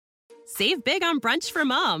Save big on brunch for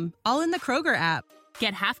mom, all in the Kroger app.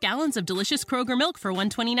 Get half gallons of delicious Kroger milk for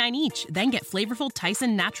 $1.29 each. Then get flavorful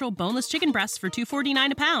Tyson natural boneless chicken breasts for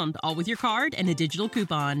 $2.49 a pound, all with your card and a digital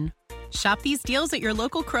coupon. Shop these deals at your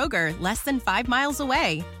local Kroger, less than 5 miles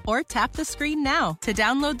away. Or tap the screen now to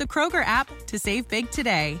download the Kroger app to save big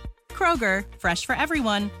today. Kroger, fresh for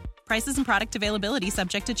everyone. Prices and product availability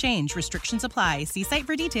subject to change. Restrictions apply. See site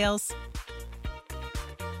for details.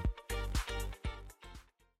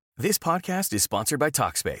 This podcast is sponsored by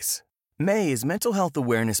Talkspace. May is Mental Health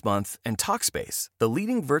Awareness Month, and Talkspace, the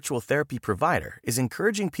leading virtual therapy provider, is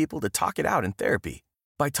encouraging people to talk it out in therapy.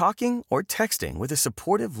 By talking or texting with a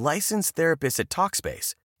supportive, licensed therapist at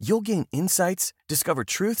Talkspace, you'll gain insights, discover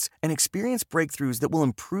truths, and experience breakthroughs that will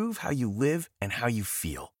improve how you live and how you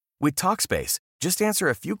feel. With Talkspace, just answer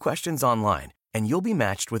a few questions online, and you'll be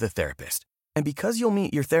matched with a therapist. And because you'll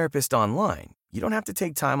meet your therapist online, you don't have to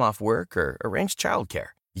take time off work or arrange childcare.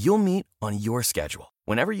 You'll meet on your schedule,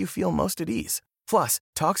 whenever you feel most at ease. Plus,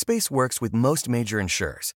 Talkspace works with most major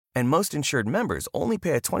insurers, and most insured members only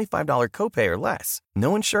pay a $25 copay or less.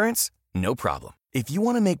 No insurance? No problem. If you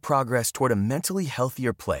want to make progress toward a mentally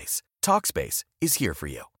healthier place, Talkspace is here for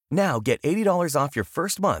you. Now get $80 off your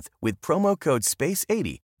first month with promo code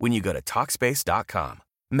SPACE80 when you go to Talkspace.com.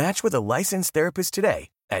 Match with a licensed therapist today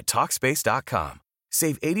at Talkspace.com.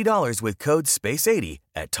 Save $80 with code SPACE80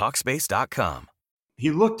 at Talkspace.com. He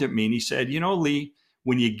looked at me and he said, you know, Lee,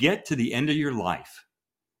 when you get to the end of your life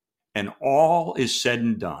and all is said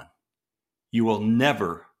and done, you will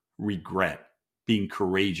never regret being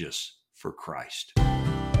courageous for Christ.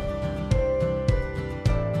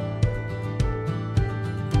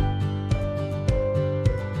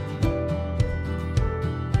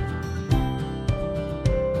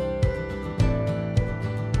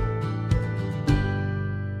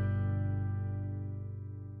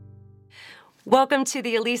 Welcome to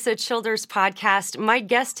the Elisa Childers podcast. My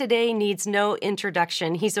guest today needs no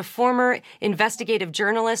introduction. He's a former investigative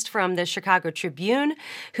journalist from the Chicago Tribune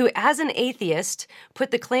who, as an atheist,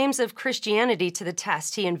 put the claims of Christianity to the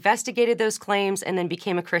test. He investigated those claims and then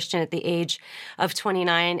became a Christian at the age of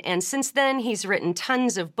 29. And since then, he's written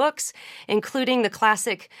tons of books, including the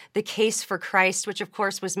classic The Case for Christ, which, of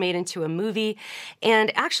course, was made into a movie.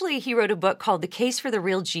 And actually, he wrote a book called The Case for the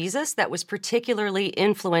Real Jesus that was particularly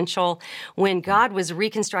influential when God was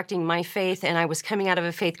reconstructing my faith and I was coming out of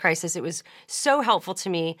a faith crisis. It was so helpful to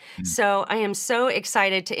me. So I am so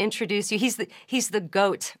excited to introduce you. He's the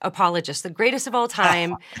GOAT apologist, the greatest of all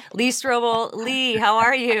time, Lee Strobel. Lee, how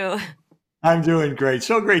are you? I'm doing great.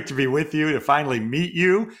 So great to be with you, to finally meet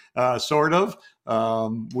you, sort of.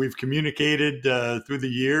 We've communicated through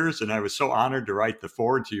the years, and I was so honored to write the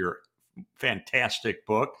foreword to your fantastic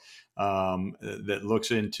book. That looks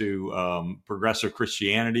into progressive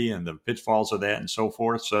Christianity and the pitfalls of that and so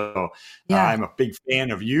forth. So I'm a big fan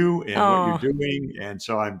of you and what you're doing. And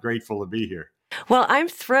so I'm grateful to be here. Well, I'm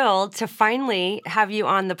thrilled to finally have you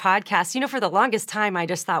on the podcast. You know, for the longest time, I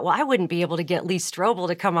just thought, well, I wouldn't be able to get Lee Strobel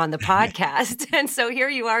to come on the podcast. And so here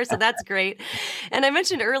you are. So that's great. And I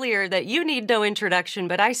mentioned earlier that you need no introduction,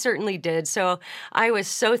 but I certainly did. So I was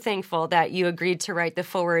so thankful that you agreed to write the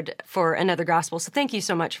foreword for Another Gospel. So thank you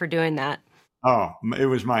so much for doing that. Oh, it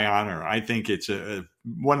was my honor. I think it's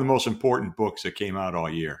one of the most important books that came out all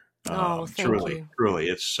year. Thank you. Truly.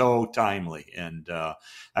 It's so timely. And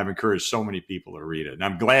I've encouraged so many people to read it. And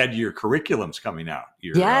I'm glad your curriculum's coming out.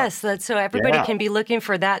 That's so everybody can be looking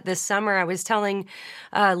for that this summer. I was telling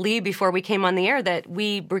Lee before we came on the air that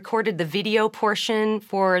we recorded the video portion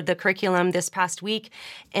for the curriculum this past week.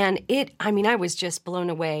 And I was just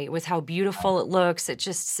blown away with how beautiful it looks. It's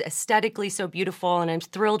just aesthetically so beautiful. And I'm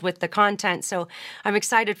thrilled with the content. So I'm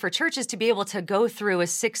excited for churches to be able to go through a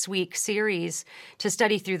 6-week series to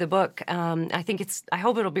study through the book. I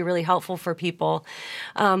hope it'll be really helpful for people.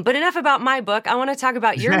 But enough about my book. I want to talk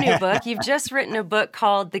about your new book. You've just written a book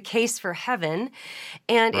called The Case for Heaven,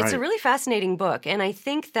 and it's a really fascinating book. And I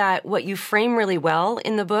think that what you frame really well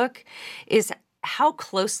in the book is how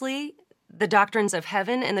closely the doctrines of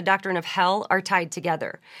heaven and the doctrine of hell are tied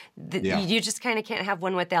together. You just kind of can't have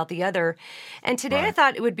one without the other. And today I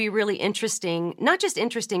thought it would be really interesting, not just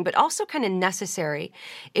interesting, but also kind of necessary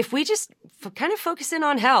if we just kind of focus in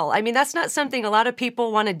on hell. I mean, that's not something a lot of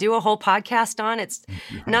people want to do a whole podcast on. It's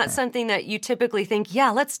not something that you typically think,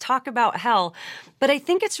 let's talk about hell. But I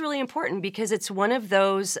think it's really important because it's one of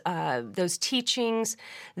those teachings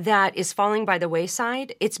that is falling by the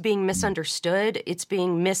wayside. It's being misunderstood. It's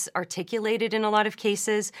being misarticulated in a lot of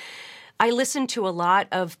cases. I listen to a lot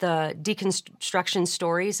of the deconstruction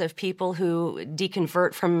stories of people who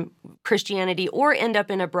deconvert from Christianity or end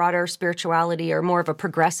up in a broader spirituality or more of a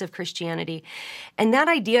progressive Christianity. And that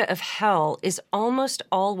idea of hell is almost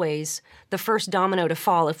always the first domino to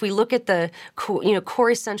fall. If we look at the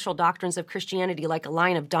core essential doctrines of Christianity like a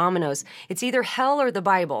line of dominoes, it's either hell or the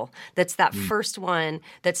Bible that's that first one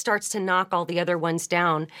that starts to knock all the other ones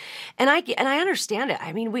down. And I understand it.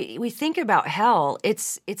 I mean, we think about hell.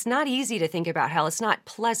 It's not easy to think about hell. It's not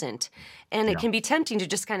pleasant. And it can be tempting to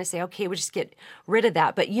just kind of say, okay, we'll just get rid of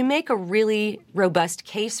that. But you make a really robust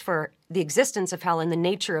case for the existence of hell and the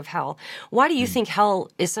nature of hell. Why do you think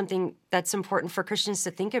hell is something that's important for Christians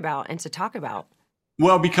to think about and to talk about?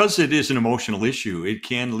 Well, because it is an emotional issue, it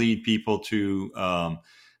can lead people to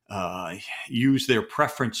use their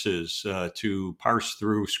preferences to parse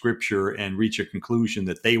through Scripture and reach a conclusion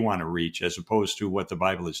that they want to reach, as opposed to what the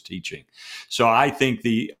Bible is teaching. So I think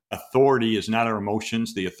the authority is not our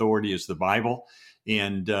emotions; the authority is the Bible.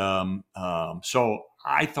 And so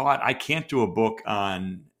I thought, I can't do a book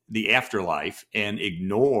on the afterlife and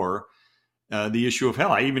ignore the issue of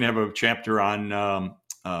hell. I even have a chapter on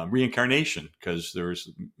reincarnation, because there's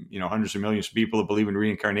hundreds of millions of people that believe in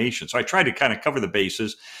reincarnation. So I try to kind of cover the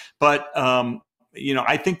bases, but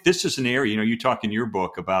I think this is an area. You talk in your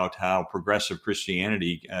book about how progressive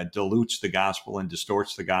Christianity dilutes the gospel and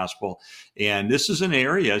distorts the gospel, and this is an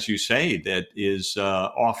area, as you say, that is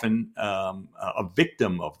often a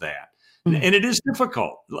victim of that. And it is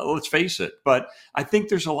difficult, let's face it. But I think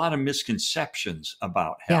there's a lot of misconceptions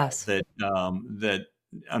about hell that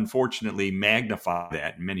unfortunately magnify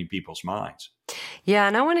that in many people's minds. Yeah,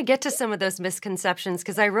 and I want to get to some of those misconceptions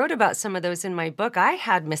because I wrote about some of those in my book. I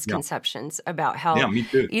had misconceptions about hell, me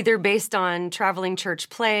too. Either based on traveling church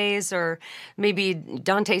plays or maybe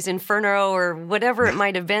Dante's Inferno or whatever it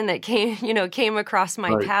might have been that came across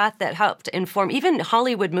my path that helped inform. Even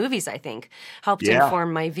Hollywood movies, I think, helped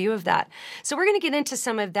inform my view of that. So we're going to get into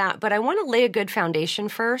some of that, but I want to lay a good foundation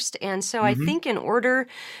first. And so I think in order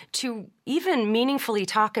to even meaningfully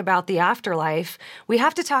talk about the afterlife, we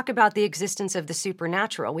have to talk about the existence of the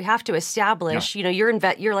supernatural. We have to establish,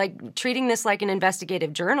 you're like treating this like an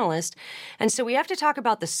investigative journalist. And so we have to talk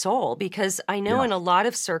about the soul, because I know in a lot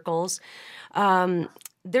of circles,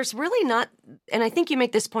 there's really not, and I think you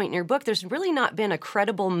make this point in your book, there's really not been a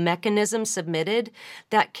credible mechanism submitted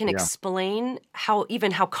that can explain how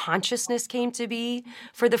consciousness came to be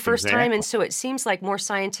for the first time. And so it seems like more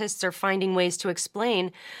scientists are finding ways to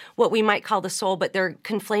explain what we might call the soul, but they're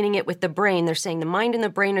conflating it with the brain. They're saying the mind and the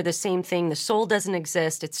brain are the same thing. The soul doesn't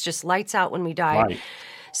exist. It's just lights out when we die. Right.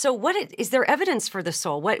 So is there evidence for the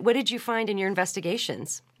soul? What did you find in your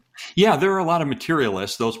investigations? Yeah, there are a lot of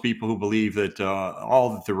materialists, those people who believe that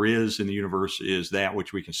all that there is in the universe is that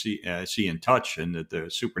which we can see and touch, and that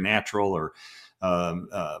the supernatural or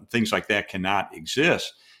things like that cannot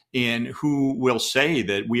exist, and who will say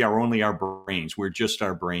that we are only our brains, we're just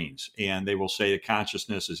our brains. And they will say that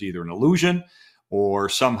consciousness is either an illusion or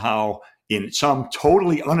somehow, in some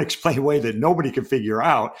totally unexplained way that nobody can figure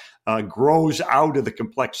out, grows out of the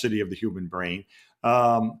complexity of the human brain.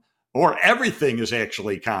 Or everything is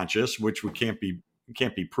actually conscious, which can't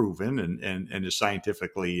be proven, and is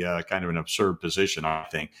scientifically kind of an absurd position, I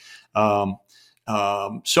think.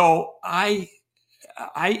 So I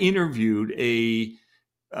interviewed a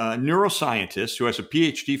neuroscientist who has a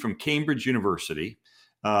PhD from Cambridge University.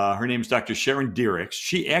 Her name is Dr. Sharon Diricks.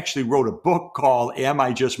 She actually wrote a book called "Am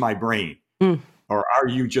I Just My Brain?" Or "Are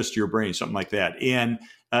You Just Your Brain?" Something like that. And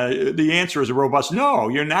the answer is a robust no.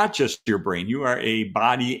 You're not just your brain. You are a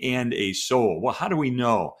body and a soul. Well, how do we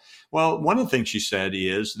know? Well, one of the things she said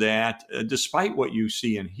is that despite what you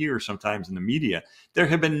see and hear sometimes in the media, there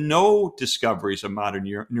have been no discoveries of modern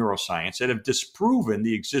neuroscience that have disproven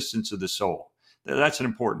the existence of the soul. That's an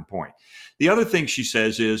important point. The other thing she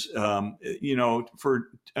says is, if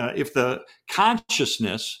the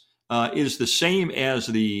consciousness is the same as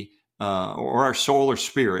or our soul or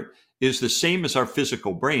spirit is the same as our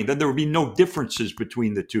physical brain, then there would be no differences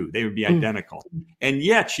between the two. They would be identical. And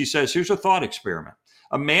yet, she says, here's a thought experiment.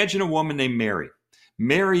 Imagine a woman named Mary.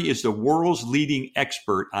 Mary is the world's leading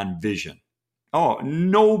expert on vision. Oh,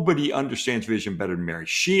 nobody understands vision better than Mary.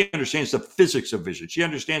 She understands the physics of vision. She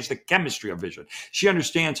understands the chemistry of vision. She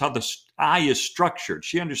understands how the eye is structured.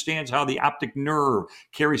 She understands how the optic nerve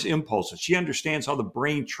carries impulses. She understands how the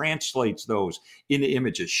brain translates those into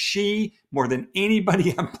images. She, more than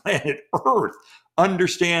anybody on planet Earth,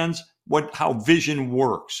 understands how vision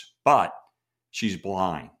works, but she's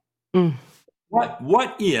blind.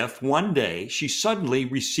 What if one day she suddenly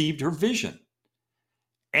received her vision?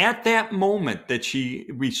 At that moment that she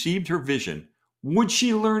received her vision, Would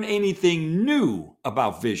she learn anything new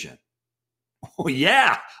about vision? Oh,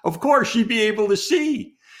 yeah, of course, she'd be able to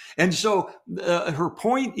see. And so her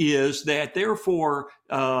point is that, therefore,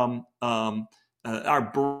 our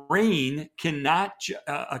brain cannot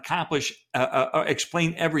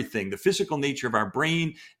explain everything. The physical nature of our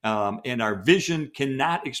brain and our vision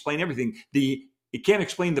cannot explain everything. It can't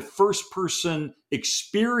explain the first-person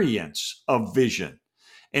experience of vision.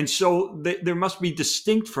 And so there must be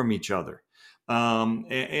distinct from each other.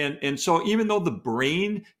 And so even though the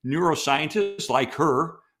brain, neuroscientists like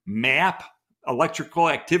her map electrical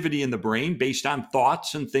activity in the brain based on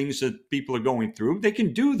thoughts and things that people are going through, they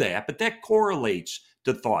can do that, but that correlates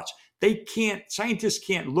to thoughts. Scientists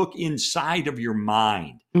can't look inside of your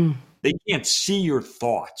mind. They can't see your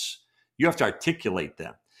thoughts. You have to articulate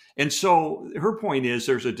them. And so her point is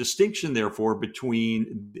there's a distinction, therefore,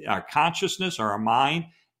 between our consciousness or our mind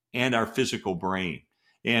and our physical brain.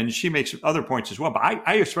 And she makes other points as well. But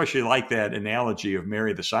I especially like that analogy of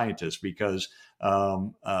Mary the Scientist, because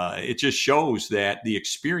it just shows that the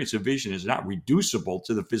experience of vision is not reducible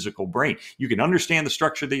to the physical brain. You can understand the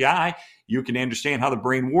structure of the eye. You can understand how the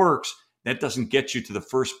brain works. That doesn't get you to the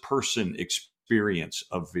first person experience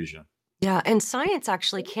of vision. Yeah, and science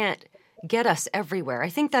actually can't get us everywhere. I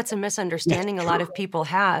think that's a misunderstanding a lot of people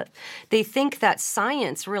have. They think that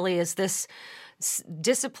science really is this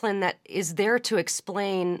discipline that is there to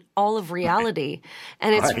explain all of reality.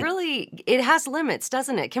 And it's really, it has limits,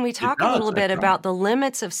 doesn't it? Can we talk a little bit about the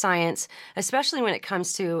limits of science, especially when it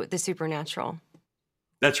comes to the supernatural?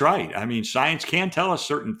 That's right. I mean, science can tell us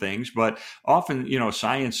certain things, but often,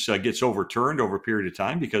 science gets overturned over a period of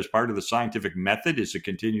time because part of the scientific method is to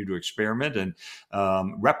continue to experiment and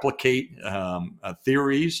replicate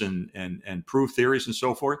theories and prove theories and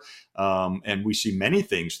so forth. And we see many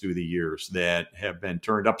things through the years that have been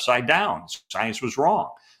turned upside down. Science was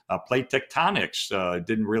wrong. Plate tectonics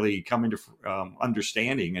didn't really come into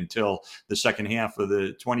understanding until the second half of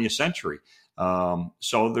the 20th century.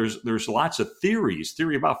 So there's lots of theory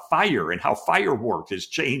about fire and how fire work has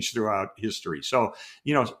changed throughout history. So,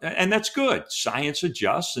 and that's good. Science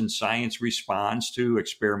adjusts and science responds to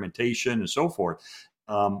experimentation and so forth.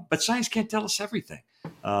 But science can't tell us everything.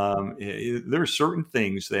 There are certain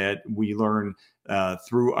things that we learn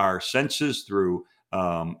through our senses, through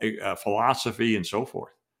philosophy and so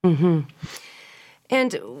forth. Mm-hmm.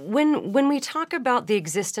 And when we talk about the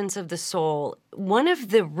existence of the soul, one of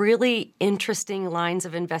the really interesting lines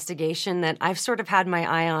of investigation that I've sort of had my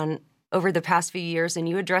eye on over the past few years, and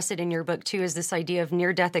you address it in your book too, is this idea of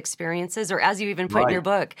near-death experiences, or as you even put in your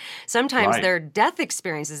book, sometimes they're death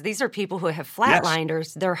experiences. These are people who have flatlined or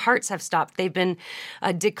their hearts have stopped. They've been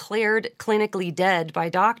declared clinically dead by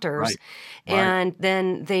doctors, and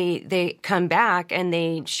then they come back and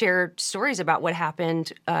they share stories about what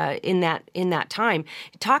happened in that time.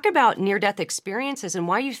 Talk about near-death experiences and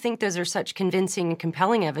why you think those are such convincing and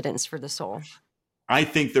compelling evidence for the soul. I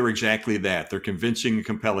think they're exactly that. They're convincing and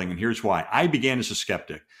compelling. And here's why. I began as a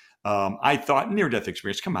skeptic. I thought near-death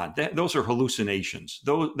experience, come on, those are hallucinations.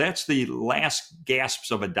 That's the last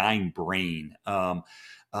gasps of a dying brain.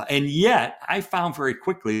 And yet, I found very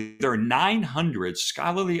quickly there are 900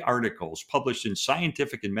 scholarly articles published in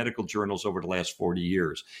scientific and medical journals over the last 40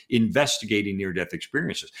 years investigating near-death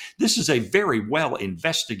experiences. This is a very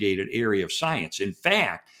well-investigated area of science. In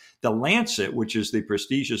fact, The Lancet, which is the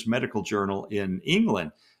prestigious medical journal in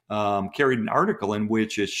England, carried an article in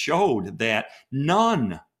which it showed that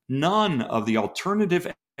none of the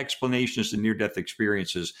alternative explanations to near-death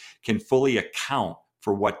experiences can fully account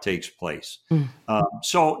for what takes place.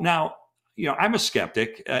 So now, I'm a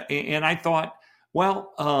skeptic, and I thought,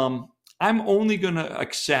 well, I'm only going to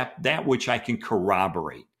accept that which I can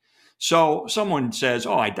corroborate. So someone says,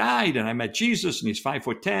 oh, I died and I met Jesus and he's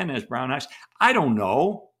 5'10" and has brown eyes. I don't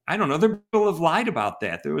know. The people have lied about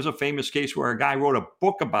that. There was a famous case where a guy wrote a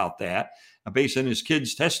book about that based on his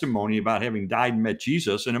kid's testimony about having died and met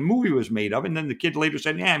Jesus, and a movie was made of it. And then the kid later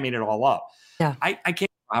said, I made it all up. Yeah. I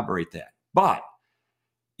can't corroborate that. But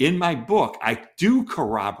in my book, I do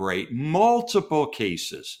corroborate multiple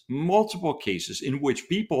cases in which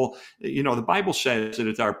people, the Bible says that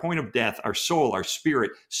at our point of death, our soul, our spirit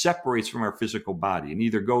separates from our physical body and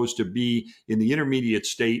either goes to be in the intermediate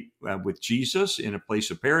state with Jesus in a place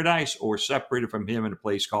of paradise or separated from him in a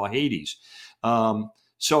place called Hades.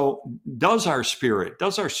 So does our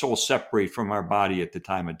soul separate from our body at the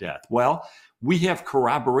time of death? Well, we have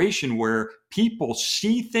corroboration where people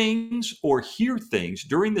see things or hear things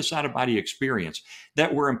during this out-of-body experience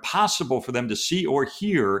that were impossible for them to see or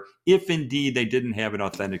hear if indeed they didn't have an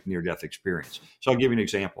authentic near-death experience. So I'll give you an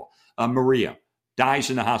example. Maria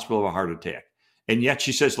dies in the hospital of a heart attack. And yet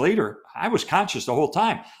she says later, I was conscious the whole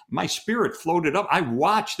time. My spirit floated up. I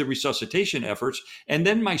watched the resuscitation efforts, and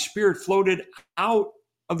then my spirit floated out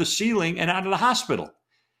of the ceiling and out of the hospital.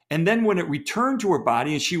 And then when it returned to her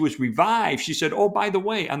body and she was revived, she said, oh, by the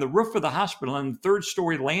way, on the roof of the hospital on the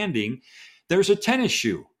third-story landing, there's a tennis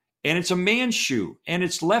shoe. And it's a man's shoe, and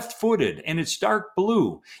it's left-footed, and it's dark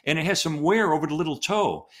blue, and it has some wear over the little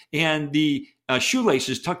toe, and the shoelace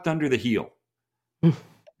is tucked under the heel. They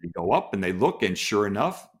go up and they look, and sure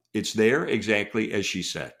enough, it's there exactly as she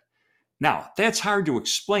said. Now, that's hard to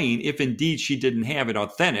explain if indeed she didn't have an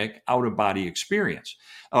authentic out-of-body experience.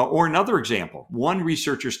 Or another example, one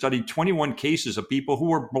researcher studied 21 cases of people who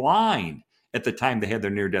were blind at the time they had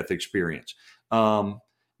their near-death experience.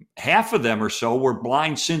 Half of them or so were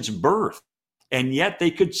blind since birth, and yet they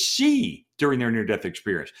could see during their near-death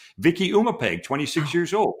experience. Vicky Umapeg, 26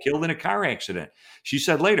 years old, killed in a car accident. She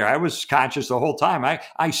said later, I was conscious the whole time.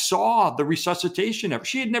 I saw the resuscitation.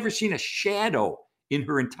 She had never seen a shadow in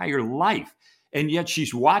her entire life, and yet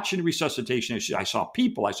she's watching the resuscitation. I saw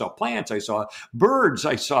people, I saw plants, I saw birds,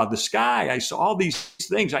 I saw the sky, I saw all these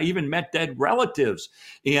things. I even met dead relatives,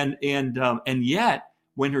 and yet,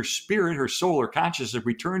 when her spirit, her soul, her consciousness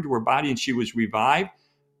returned to her body and she was revived,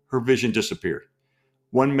 her vision disappeared.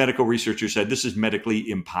 One medical researcher said this is medically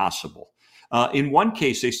impossible. In one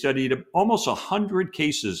case, they studied almost 100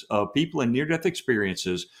 cases of people in near-death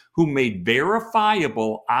experiences who made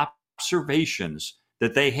verifiable observations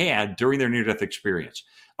that they had during their near-death experience.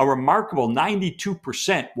 A remarkable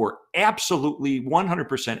 92% were absolutely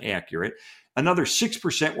 100% accurate. Another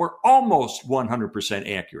 6% were almost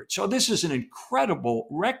 100% accurate. So this is an incredible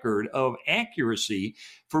record of accuracy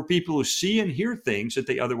for people who see and hear things that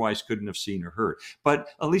they otherwise couldn't have seen or heard. But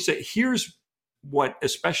Elisa, here's what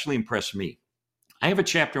especially impressed me. I have a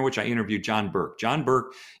chapter in which I interviewed John Burke. John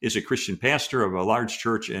Burke is a Christian pastor of a large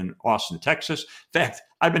church in Austin, Texas. In fact,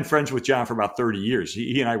 I've been friends with John for about 30 years.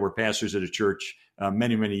 He and I were pastors at a church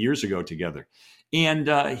many, many years ago together.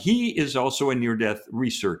 And he is also a near-death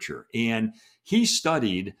researcher. And he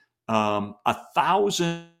studied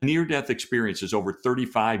 1,000 near-death experiences over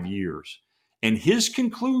 35 years. And his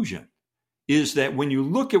conclusion is that when you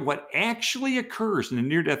look at what actually occurs in a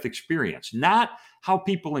near-death experience, not how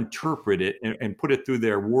people interpret it and put it through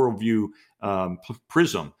their worldview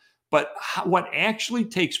prism, but what actually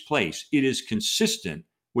takes place, it is consistent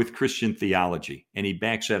with Christian theology. And he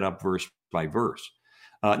backs that up verse by verse.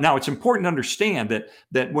 Now, it's important to understand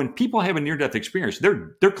that when people have a near-death experience,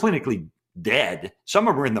 they're clinically dead. Some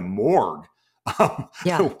of them are in the morgue.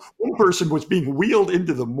 One person was being wheeled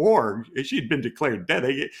into the morgue. She'd been declared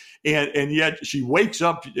dead, and yet she wakes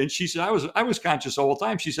up and she said, "I was conscious the whole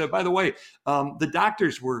time." She said, "By the way, the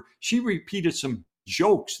doctors were." She repeated some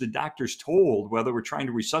jokes the doctors told while they were trying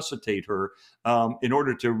to resuscitate her in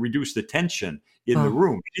order to reduce the tension in the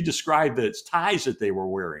room. She described the ties that they were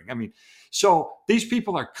wearing. I mean, so these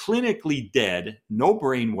people are clinically dead, no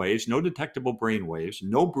brain waves, no detectable brain waves,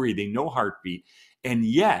 no breathing, no heartbeat, and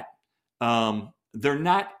yet they're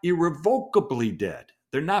not irrevocably dead.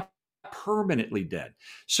 They're not permanently dead.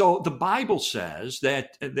 So the Bible says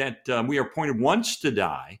that we are appointed once to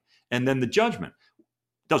die, and then the judgment.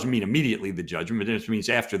 Doesn't mean immediately the judgment. It just means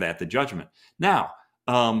after that, the judgment. Now,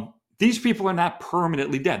 these people are not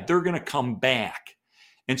permanently dead. They're going to come back.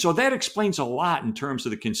 And so that explains a lot in terms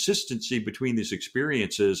of the consistency between these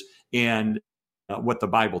experiences and what the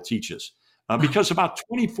Bible teaches. Because about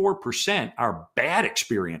 24% are bad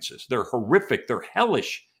experiences. They're horrific. They're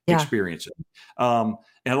hellish experiences. And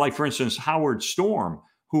like, for instance, Howard Storm,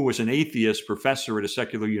 who was an atheist professor at a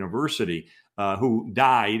secular university who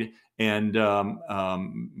died and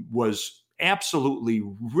was absolutely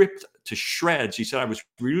ripped to shreds. He said, I was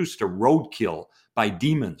reduced to roadkill by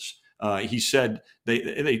demons. He said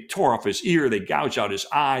they tore off his ear, they gouged out his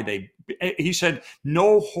eye. He said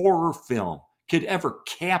no horror film could ever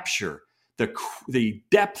capture the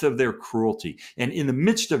depth of their cruelty. And in the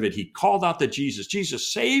midst of it, he called out to Jesus,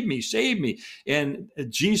 Jesus, save me, save me. And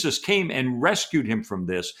Jesus came and rescued him from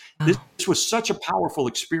this. This was such a powerful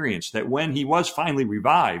experience that when he was finally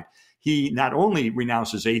revived, he not only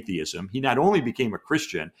renounced his atheism, he not only became a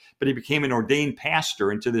Christian, but he became an ordained pastor,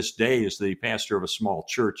 and to this day is the pastor of a small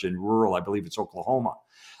church in rural, I believe it's Oklahoma.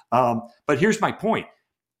 But here's my point.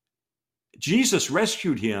 Jesus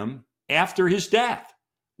rescued him after his death.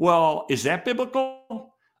 Well, is that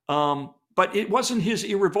biblical? But it wasn't his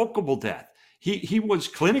irrevocable death. He was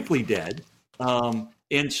clinically dead.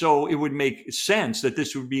 And so it would make sense that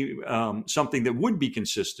this would be something that would be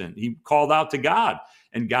consistent. He called out to God,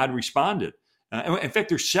 and God responded. In fact,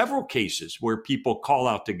 there's several cases where people call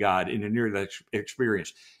out to God in a near-death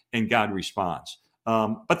experience, and God responds.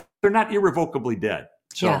 but they're not irrevocably dead.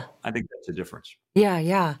 So Yeah. I think that's a difference. Yeah,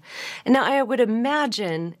 yeah. And now I would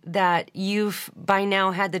imagine that you've by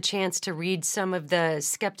now had the chance to read some of the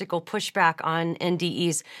skeptical pushback on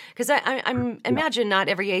NDEs, because I'm imagine not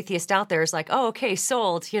every atheist out there is like, oh, okay,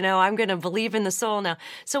 sold. I'm going to believe in the soul now.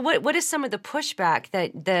 So what is some of the pushback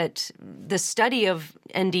that the study of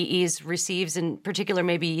NDEs receives, in particular,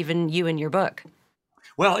 maybe even you in your book?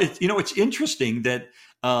 Well, it's interesting that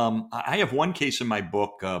I have one case in my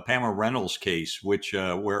book, Pamela Reynolds' case, which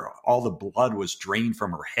where all the blood was drained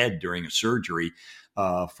from her head during a surgery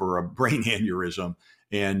for a brain aneurysm.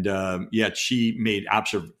 And yet she made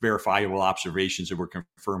verifiable observations that were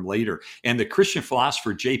confirmed later. And the Christian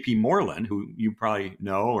philosopher J.P. Moreland, who you probably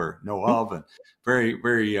know or know of, and very,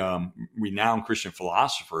 very renowned Christian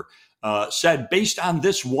philosopher, said, based on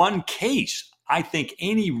this one case, I think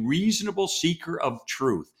any reasonable seeker of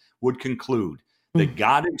truth would conclude that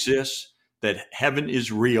God exists, that heaven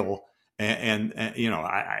is real, and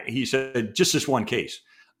he said just this one case.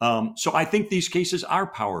 So I think these cases are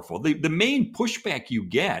powerful. The main pushback you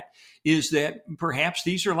get is that perhaps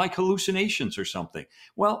these are like hallucinations or something.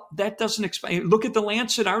 Well, that doesn't explain. Look at the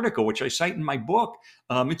Lancet article, which I cite in my book.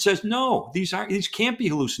 It says no, these can't be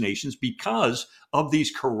hallucinations because of these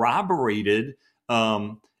corroborated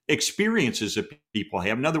experiences that people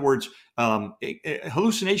have. In other words, a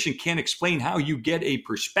hallucination can't explain how you get a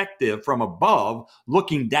perspective from above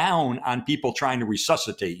looking down on people trying to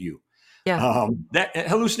resuscitate you. Yeah. That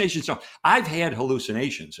hallucinations. I've had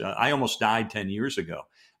hallucinations. I almost died 10 years ago.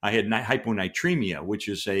 I had hyponatremia, which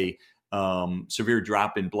is a severe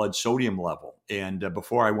drop in blood sodium level. And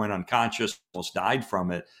before I went unconscious, almost died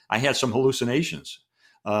from it, I had some hallucinations.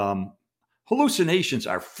 Hallucinations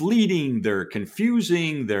are fleeting, they're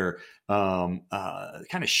confusing, they're kind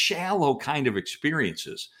of shallow kind of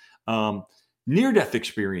experiences. Near-death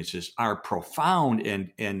experiences are profound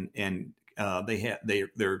and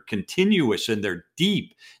they're continuous and they're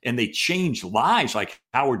deep and they change lives, like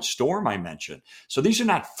Howard Storm I mentioned. So these are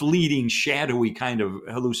not fleeting, shadowy kind of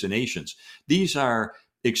hallucinations. These are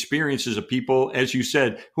experiences of people, as you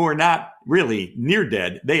said, who are not really near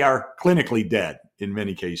dead. They are clinically dead in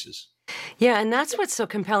many cases. Yeah, and that's what's so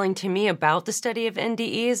compelling to me about the study of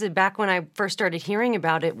NDEs. Back when I first started hearing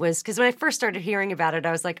about it was because when I first started hearing about it,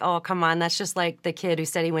 I was like, oh, come on, that's just like the kid who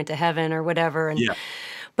said he went to heaven or whatever. And yeah.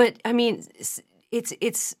 But I mean,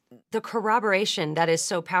 it's the corroboration that is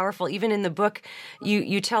so powerful. Even in the book,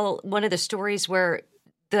 you tell one of the stories where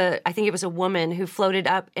I think it was a woman who floated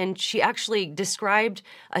up, and she actually described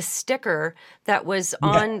a sticker that was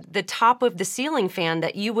on the top of the ceiling fan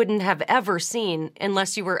that you wouldn't have ever seen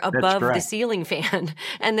unless you were above the ceiling fan.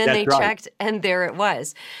 And then they checked, and there it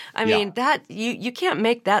was. I mean, that you can't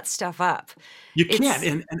make that stuff up. You can't.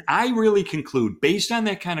 And I really conclude, based on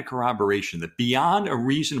that kind of corroboration, that beyond a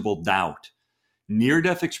reasonable doubt,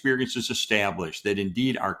 near-death experiences establish that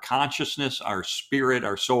indeed our consciousness, our spirit,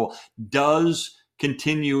 our soul does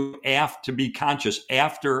continue to be conscious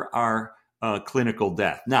after our clinical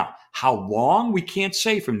death. Now, how long? We can't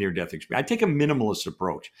say from near-death experience. I take a minimalist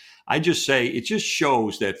approach. I just say it just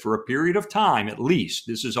shows that for a period of time, at least,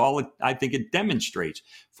 this is all I think it demonstrates,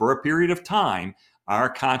 for a period of time, our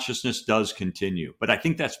consciousness does continue. But I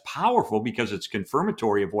think that's powerful because it's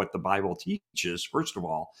confirmatory of what the Bible teaches, first of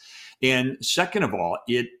all. And second of all,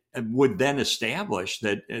 it would then establish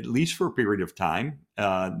that at least for a period of time,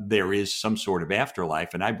 there is some sort of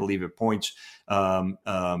afterlife. And I believe it points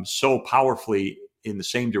so powerfully in the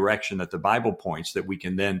same direction that the Bible points that we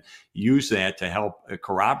can then use that to help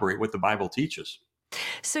corroborate what the Bible teaches.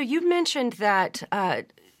 So you mentioned that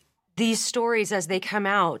these stories, as they come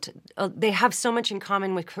out, they have so much in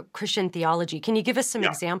common with Christian theology. Can you give us some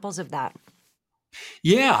examples of that?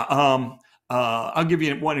 Yeah. I'll give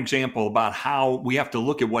you one example about how we have to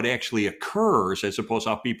look at what actually occurs as opposed to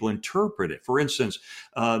how people interpret it. For instance,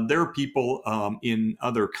 there are people in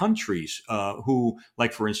other countries who,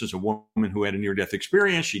 like, for instance, a woman who had a near-death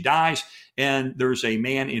experience, she dies, and there's a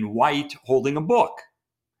man in white holding a book.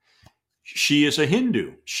 She is a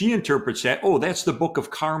Hindu. She interprets that, oh, that's the book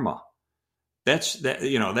of karma. That's that,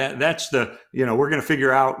 that's the, we're going to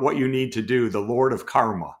figure out what you need to do, the Lord of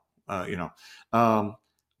karma,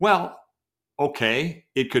 well, okay,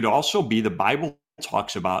 it could also be the Bible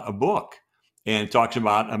talks about a book and it talks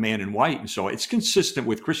about a man in white. And so it's consistent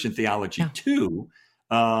with Christian theology too.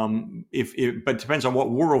 But it depends on what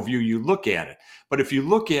worldview you look at it. But if you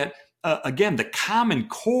look at, again, the common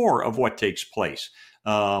core of what takes place,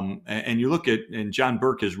 and you look at, and John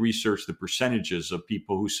Burke has researched the percentages of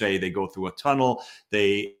people who say they go through a tunnel,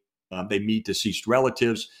 they meet deceased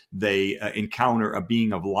relatives, they encounter a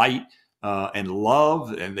being of light. and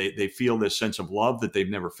love, and they feel this sense of love that they've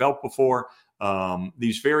never felt before.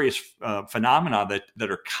 These various phenomena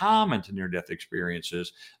that are common to near-death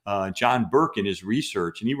experiences. John Burke, in his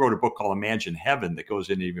research, and he wrote a book called Imagine Heaven that goes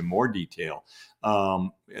into even more detail.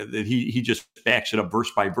 That he just backs it up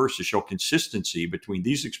verse by verse to show consistency between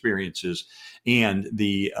these experiences and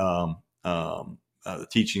the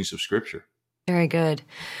teachings of Scripture. Very good.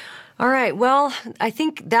 All right. Well, I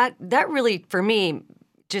think that really, for me,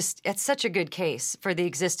 it's such a good case for the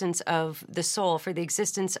existence of the soul, for the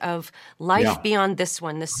existence of life beyond this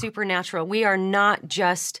one, the supernatural. We are not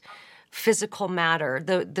just physical matter.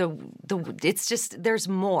 It's just, there's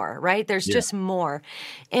more, right? There's just more.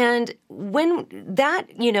 And when that,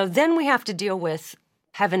 then we have to deal with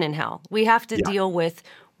heaven and hell. We have to deal with,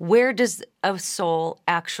 where does a soul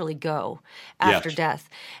actually go after death?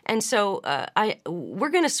 And so we're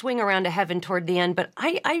going to swing around to heaven toward the end, but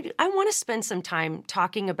I want to spend some time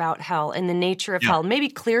talking about hell and the nature of hell, maybe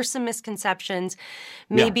clear some misconceptions.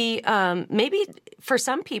 Maybe for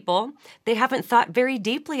some people, they haven't thought very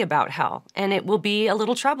deeply about hell, and it will be a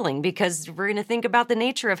little troubling because we're going to think about the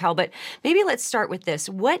nature of hell. But maybe let's start with this.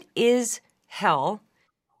 What is hell?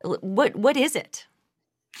 What is it?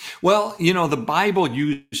 Well, the Bible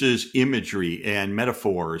uses imagery and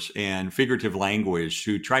metaphors and figurative language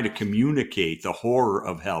to try to communicate the horror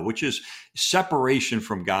of hell, which is separation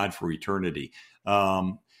from God for eternity.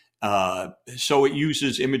 So it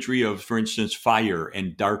uses imagery of, for instance, fire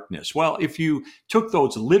and darkness. Well, if you took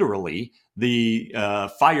those literally, the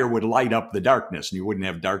fire would light up the darkness and you wouldn't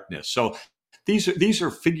have darkness. So these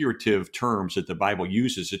are figurative terms that the Bible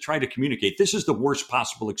uses to try to communicate. This is the worst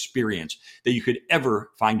possible experience that you could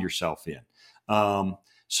ever find yourself in.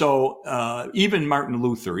 So even Martin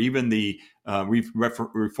Luther, even the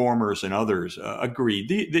reformers and others agree.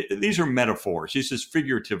 These are metaphors. This is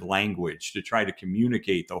figurative language to try to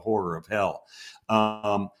communicate the horror of hell.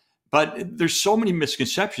 But there's so many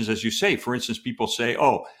misconceptions, as you say. For instance, people say,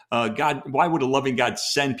 God, why would a loving God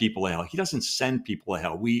send people to hell? He doesn't send people to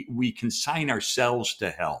hell. We consign ourselves to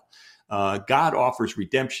hell. God offers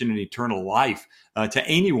redemption and eternal life to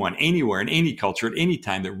anyone, anywhere, in any culture, at any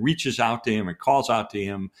time that reaches out to him and calls out to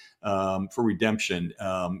him for redemption.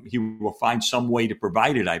 He will find some way to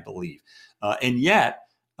provide it, I believe. And yet,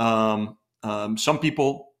 some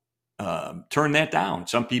people turn that down.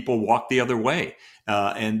 Some people walk the other way.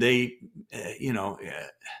 And they,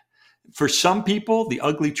 for some people, the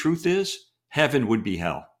ugly truth is heaven would be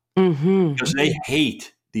hell because they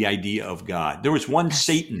hate the idea of God. There was one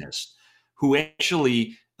Satanist who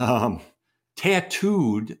actually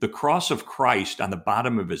tattooed the cross of Christ on the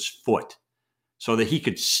bottom of his foot so that he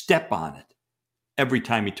could step on it every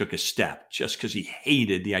time he took a step, just because he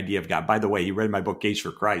hated the idea of God. By the way, he read my book, Case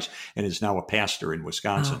for Christ, and is now a pastor in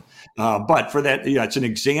Wisconsin. But for that, it's an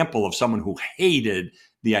example of someone who hated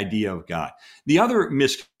the idea of God. The other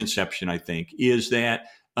misconception, I think, is that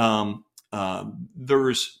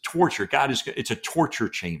there's torture. It's a torture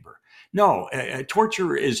chamber. No,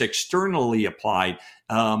 torture is externally applied.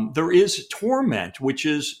 There is torment, which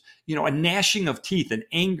is, a gnashing of teeth, an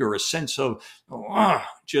anger, a sense of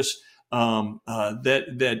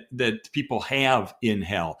that people have in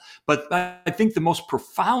hell. But I think the most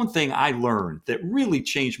profound thing I learned that really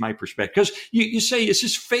changed my perspective, because you say, is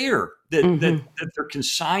this fair that they're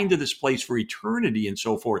consigned to this place for eternity and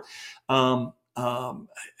so forth? And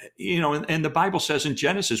the Bible says in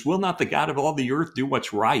Genesis, will not the God of all the earth do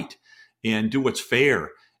what's right and do what's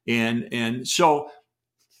fair? And so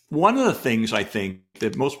one of the things I think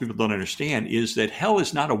that most people don't understand is that hell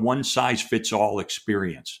is not a one-size-fits-all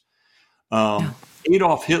experience.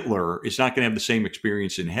 Adolf Hitler is not going to have the same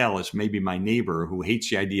experience in hell as maybe my neighbor who hates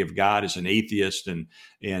the idea of God, is an atheist and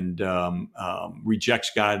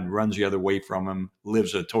rejects God and runs the other way from him,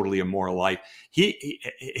 lives a totally immoral life.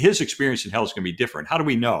 His experience in hell is going to be different. How do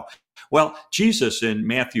we know? Well, Jesus in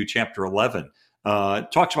Matthew chapter 11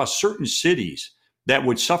 talks about certain cities that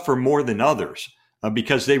would suffer more than others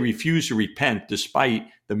because they refused to repent despite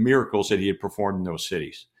the miracles that he had performed in those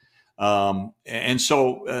cities. And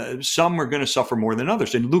so some are going to suffer more than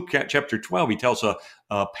others. In Luke chapter 12, he tells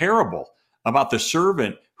a parable about the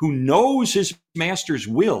servant who knows his master's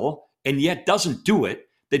will and yet doesn't do it,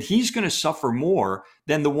 that he's going to suffer more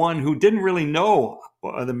than the one who didn't really know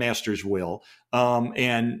the master's will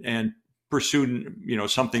and pursued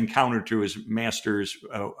something counter to his master's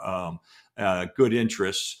good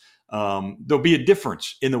interests. There'll be a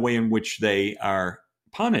difference in the way in which they are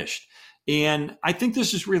punished. And I think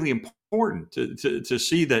this is really important to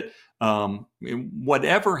see that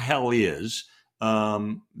whatever hell is,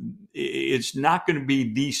 it's not going to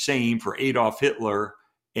be the same for Adolf Hitler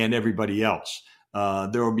and everybody else.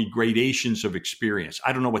 There will be gradations of experience.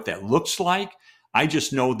 I don't know what that looks like. I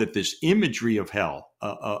just know that this imagery of hell,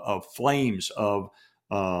 of flames, of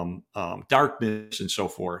darkness, and so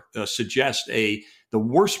forth, suggests the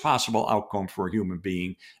worst possible outcome for a human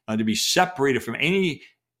being, to be separated from any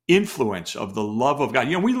influence of the love of God.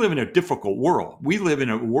 We live in a difficult world. We live in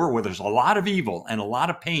a world where there's a lot of evil and a lot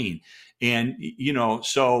of pain. And,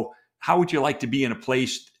 so how would you like to be in a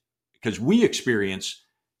place, because we experience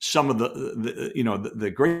some of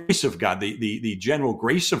the grace of God, the general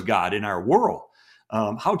grace of God in our world.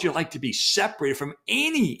 How would you like to be separated from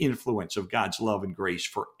any influence of God's love and grace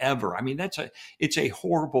forever? I mean, it's a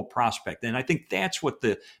horrible prospect. And I think that's what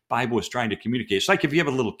the Bible is trying to communicate. It's like if you have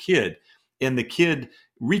a little kid and the kid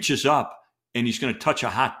reaches up and he's going to touch a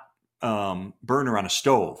hot burner on a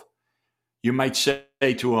stove. You might say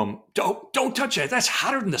to him, don't touch that. That's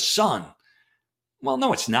hotter than the sun. Well,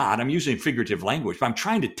 no, it's not. I'm using figurative language, but I'm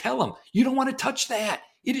trying to tell him, you don't want to touch that.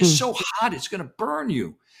 It is so hot, it's going to burn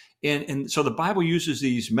you. And so the Bible uses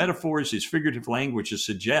these metaphors, these figurative language to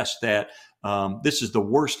suggest that this is the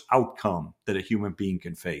worst outcome that a human being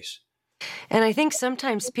can face. And I think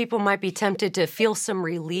sometimes people might be tempted to feel some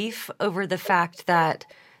relief over the fact that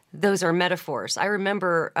those are metaphors. I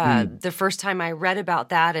remember the first time I read about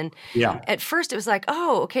that, and at first it was like,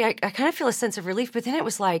 oh, okay, I kind of feel a sense of relief, but then it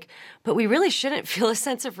was like, but we really shouldn't feel a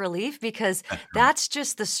sense of relief, because that's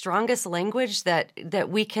just the strongest language that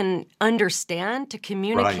we can understand to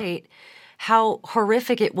communicate how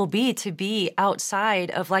horrific it will be to be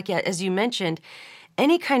outside of, like, as you mentioned,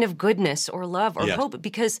 any kind of goodness or love or hope,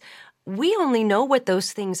 because we only know what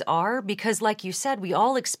those things are because, like you said, we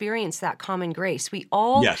all experience that common grace. We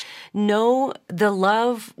all know the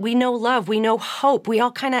love. We know hope. We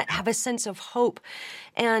all kind of have a sense of hope.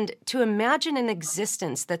 And to imagine an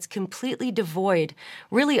existence that's completely devoid,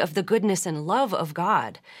 really, of the goodness and love of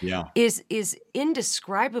God is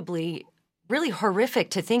indescribably really horrific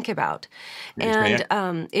to think about.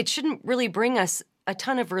 And it shouldn't really bring us a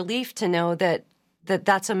ton of relief to know that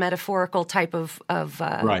that's a metaphorical type of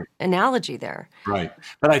analogy there. Right.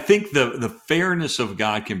 But I think the fairness of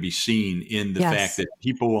God can be seen in the fact that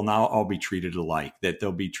people will now all be treated alike, that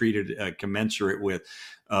they'll be treated commensurate with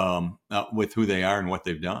who they are and what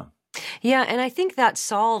they've done. Yeah, and I think that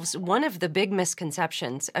solves one of the big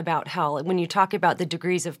misconceptions about hell when you talk about the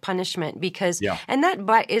degrees of punishment, because and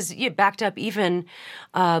that is backed up even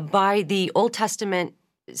by the Old Testament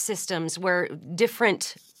systems where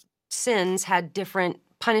different sins had different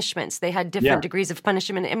punishments. They had different degrees of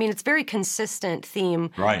punishment. I mean, it's a very consistent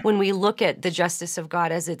theme when we look at the justice of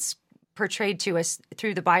God as it's portrayed to us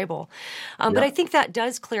through the Bible. But I think that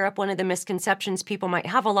does clear up one of the misconceptions people might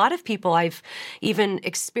have. A lot of people I've even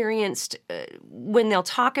experienced when they'll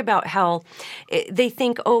talk about hell, they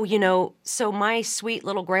think, so my sweet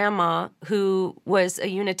little grandma who was a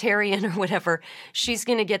Unitarian or whatever, she's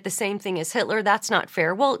going to get the same thing as Hitler. That's not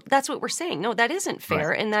fair. Well, that's what we're saying. No, that isn't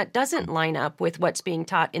fair. And that doesn't line up with what's being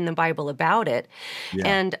taught in the Bible about it.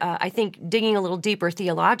 And I think digging a little deeper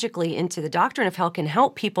theologically into the doctrine of hell can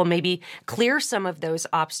help people maybe clear some of those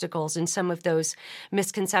obstacles and some of those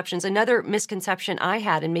misconceptions. Another misconception I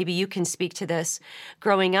had, and maybe you can speak to this,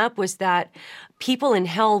 growing up, was that people in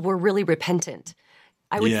hell were really repentant.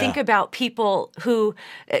 I would think about people who,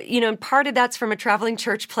 and part of that's from a traveling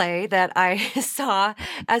church play that I saw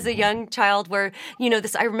as a young child where,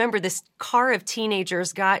 I remember this car of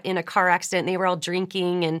teenagers got in a car accident and they were all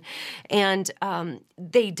drinking and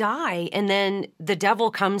they die, and then the devil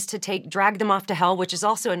comes to drag them off to hell, which is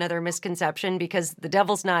also another misconception because the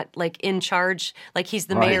devil's not like in charge, like he's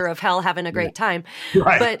the mayor of hell having a great time.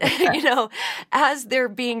 But, as they're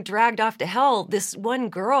being dragged off to hell, this one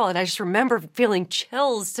girl, and I just remember feeling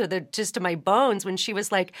chills to my bones when she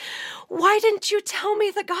was like, "Why didn't you tell me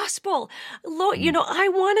the gospel? Lord, I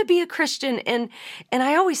want to be a Christian." And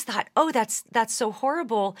I always thought, oh, that's so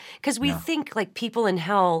horrible, because we think like people in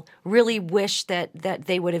hell really wish that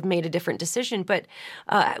they would have made a different decision. But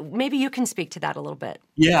maybe you can speak to that a little bit.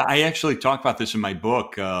 Yeah, I actually talk about this in my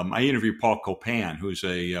book. I interview Paul Copan, who's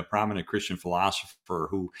a prominent Christian philosopher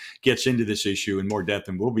who gets into this issue in more depth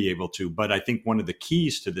than we'll be able to. But I think one of the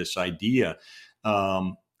keys to this idea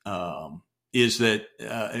is that,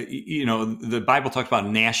 the Bible talks about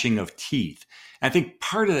gnashing of teeth. I think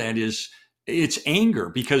part of that is it's anger,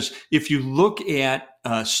 because if you look at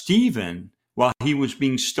Stephen while he was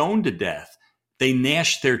being stoned to death, they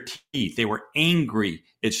gnashed their teeth. They were angry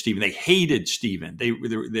at Stephen. They hated Stephen. They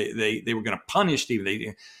were going to punish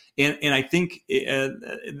Stephen. And I think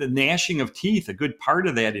the gnashing of teeth, a good part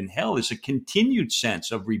of that in hell is a continued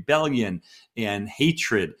sense of rebellion and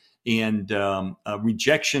hatred and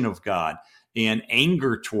rejection of God and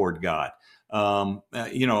anger toward God.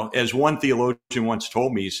 As one theologian once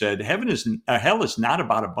told me, he said, hell is not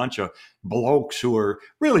about a bunch of blokes who are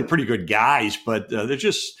really pretty good guys, but they're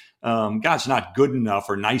just God's not good enough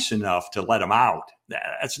or nice enough to let them out.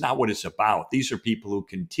 That's not what it's about. These are people who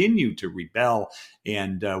continue to rebel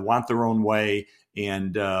and want their own way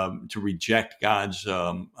and to reject God's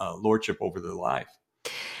lordship over their life.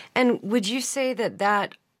 And would you say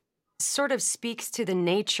that sort of speaks to the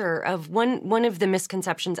nature of one of the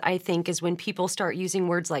misconceptions, I think, is when people start using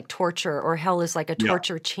words like torture or hell is like a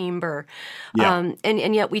torture chamber.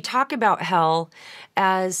 And yet we talk about hell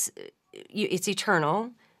as it's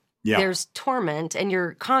eternal. Yeah. There's torment and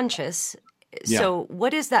you're conscious. Yeah. So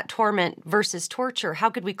what is that torment versus torture?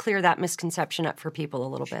 How could we clear that misconception up for people a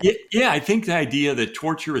little bit? Yeah, I think the idea that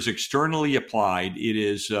torture is externally applied, it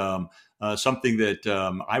is something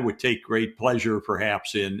that I would take great pleasure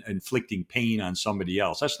perhaps in inflicting pain on somebody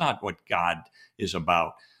else. That's not what God is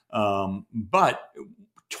about. But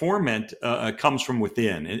torment comes from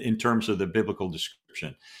within in terms of the biblical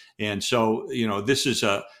description. And so, this is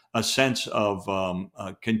a sense of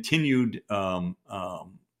continued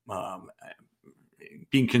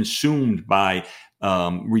being consumed by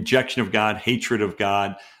rejection of God, hatred of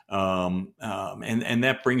God, and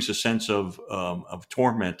that brings a sense of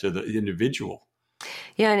torment to the individual.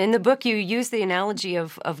 Yeah, and in the book you use the analogy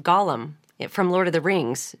of Gollum from Lord of the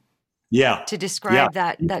Rings. Yeah, to describe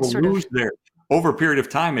that sort of. Over a period of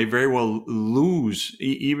time, they very well lose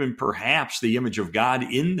even perhaps the image of God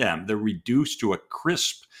in them. They're reduced to a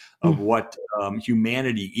crisp of what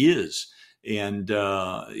humanity is. And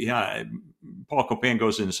Paul Copan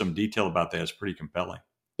goes into some detail about that. It's pretty compelling.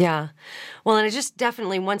 Yeah. Well, and I just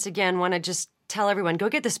definitely, once again, want to just tell everyone, go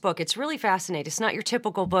get this book. It's really fascinating. It's not your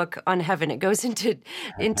typical book on heaven. It goes into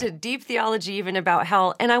deep theology, even about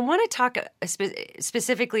hell. And I want to talk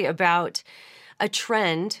specifically about a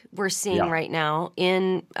trend we're seeing right now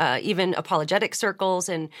in even apologetic circles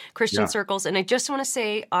and Christian circles. And I just want to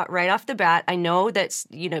say right off the bat, I know that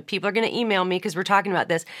people are going to email me because we're talking about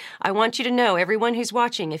this. I want you to know, everyone who's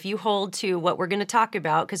watching, if you hold to what we're going to talk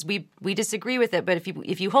about, because we disagree with it, but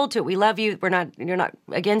if you hold to it, we love you. You're not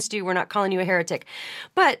against you. We're not calling you a heretic.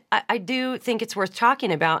 But I do think it's worth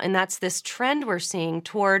talking about, and that's this trend we're seeing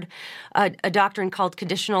toward a doctrine called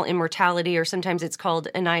conditional immortality, or sometimes it's called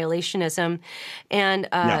annihilationism. And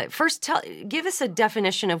first, give us a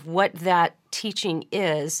definition of what that teaching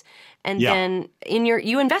is, and then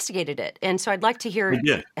you investigated it, and so I'd like to hear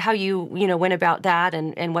how you went about that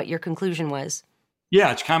and what your conclusion was.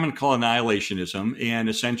 Yeah, it's commonly called annihilationism, and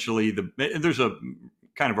essentially there's a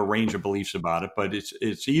kind of a range of beliefs about it, but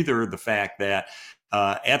it's either the fact that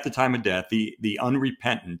at the time of death, the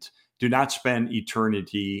unrepentant do not spend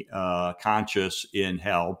eternity conscious in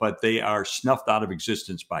hell, but they are snuffed out of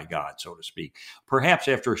existence by God, so to speak, perhaps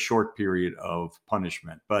after a short period of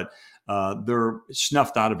punishment, but they're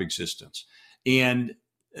snuffed out of existence. And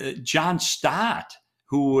John Stott,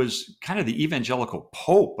 who was kind of the evangelical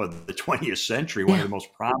pope of the 20th century, one of the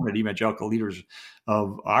most prominent evangelical leaders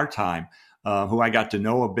of our time, who I got to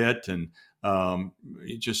know a bit, and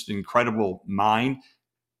just incredible mind,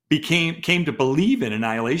 came to believe in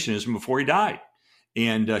annihilationism before he died,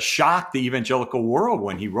 and shocked the evangelical world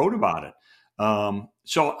when he wrote about it.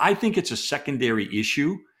 So I think it's a secondary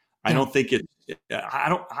issue. I don't think it.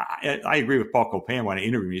 I agree with Paul Copan when I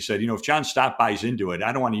interviewed him. He said, if John Stott buys into it,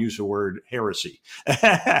 I don't want to use the word heresy.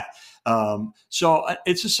 So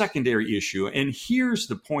it's a secondary issue. And here's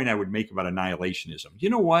the point I would make about annihilationism. You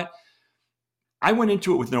know what? I went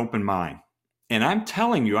into it with an open mind. And I'm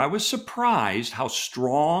telling you, I was surprised how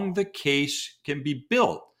strong the case can be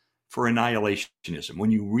built for annihilationism. When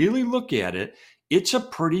you really look at it, it's a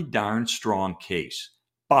pretty darn strong case.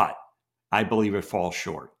 But I believe it falls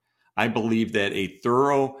short. I believe that a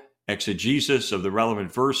thorough exegesis of the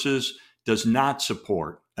relevant verses does not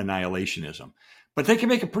support annihilationism. But they can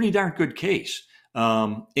make a pretty darn good case.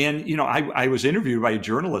 I was interviewed by a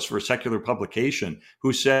journalist for a secular publication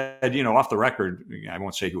who said, off the record, I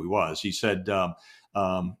won't say who he was. He said, I'm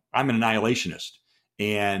an annihilationist,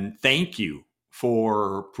 and thank you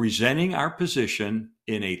for presenting our position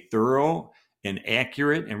in a thorough and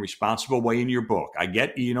accurate and responsible way in your book. I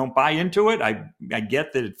get you don't buy into it. I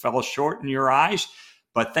get that it fell short in your eyes,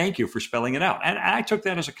 but thank you for spelling it out. And I took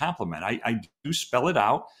that as a compliment. I do spell it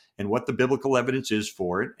out and what the biblical evidence is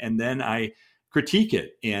for it. And then I critique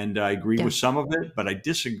it, and I agree with some of it, but I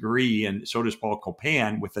disagree, and so does Paul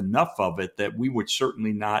Copan, with enough of it that we would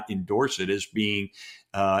certainly not endorse it as being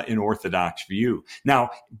an orthodox view.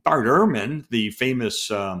 Now, Bart Ehrman, the famous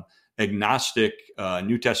agnostic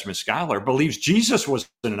New Testament scholar, believes Jesus was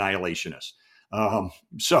an annihilationist.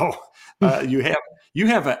 You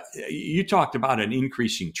you talked about an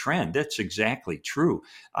increasing trend. That's exactly true.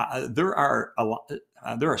 There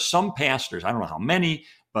are some pastors, I don't know how many,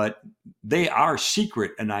 but they are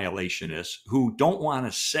secret annihilationists who don't want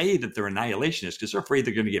to say that they're annihilationists because they're afraid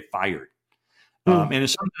they're going to get fired. And in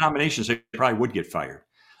some denominations, they probably would get fired.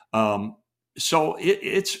 So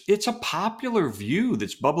it's a popular view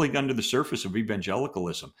that's bubbling under the surface of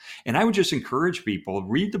evangelicalism. And I would just encourage people,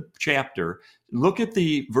 read the chapter, look at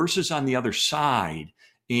the verses on the other side,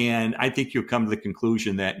 and I think you'll come to the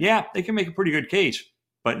conclusion that, yeah, they can make a pretty good case,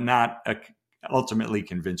 but not a ultimately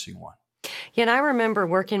convincing one. Yeah, and I remember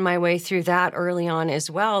working my way through that early on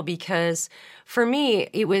as well, because for me,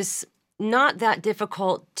 it was not that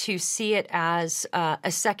difficult to see it as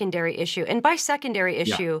a secondary issue. And by secondary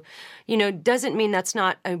issue, doesn't mean that's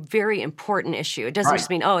not a very important issue. It doesn't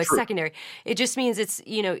just mean, it's secondary. It just means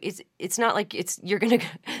it's not like you're going to,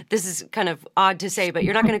 this is kind of odd to say, but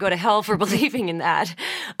you're not going to go to hell for believing in that.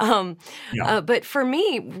 But for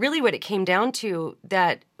me, really what it came down to,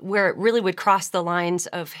 that where it really would cross the lines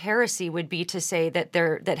of heresy would be to say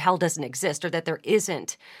that hell doesn't exist, or that there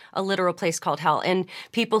isn't a literal place called hell. And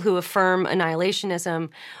people who affirm annihilationism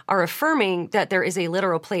are affirming that there is a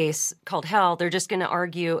literal place called hell. They're just going to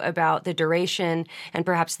argue about the duration and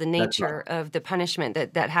perhaps the nature of the punishment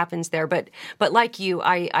that happens there. But like you,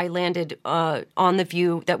 I landed on the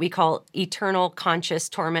view that we call eternal conscious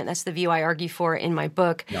torment. That's the view I argue for in my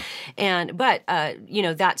book. Yeah. But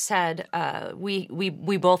that said, we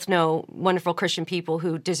both know wonderful Christian people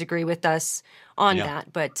who disagree with us on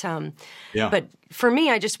that. But for me,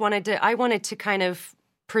 I wanted to kind of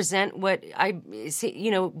present what I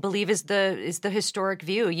believe is the historic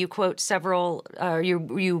view. You quote several,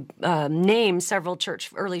 you name several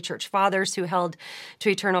early church fathers who held to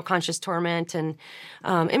eternal conscious torment, and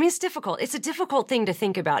it's difficult. It's a difficult thing to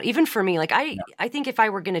think about, even for me. Like I think if I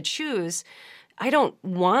were going to choose, I don't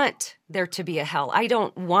want there to be a hell. I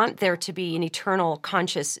don't want there to be an eternal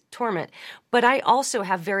conscious torment. But I also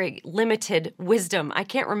have very limited wisdom. I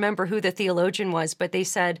can't remember who the theologian was, but they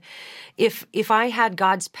said, if I had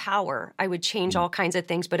God's power, I would change all kinds of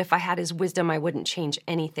things. But if I had his wisdom, I wouldn't change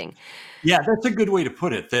anything. Yeah, that's a good way to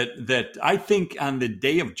put it. That I think on the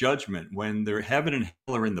day of judgment, when heaven and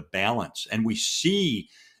hell are in the balance, and we see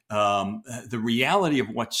the reality of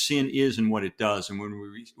what sin is and what it does. And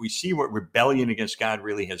when we see what rebellion against God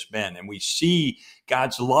really has been, and we see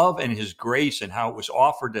God's love and his grace and how it was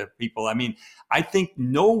offered to people. I think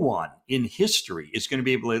no one in history is going to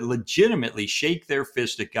be able to legitimately shake their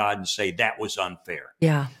fist at God and say that was unfair.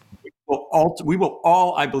 Yeah. We will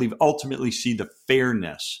all, I believe, ultimately see the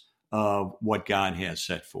fairness of what God has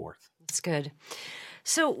set forth. That's good.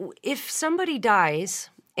 So if somebody dies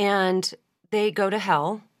and they go to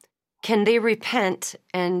hell, can they repent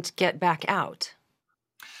and get back out?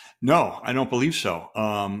 No, I don't believe so.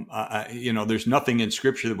 There's nothing in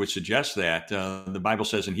Scripture that would suggest that. The Bible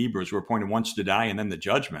says in Hebrews, we're appointed once to die and then the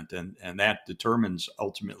judgment, and that determines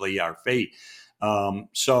ultimately our fate. I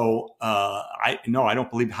don't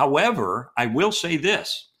believe. However, I will say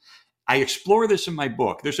this. I explore this in my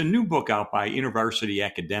book. There's a new book out by InterVarsity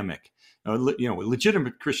Academic, a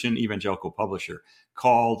legitimate Christian evangelical publisher,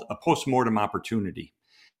 called A Postmortem Opportunity.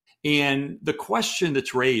 And the question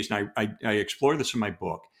that's raised, and I explore this in my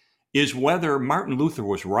book, is whether Martin Luther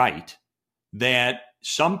was right that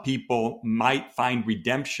some people might find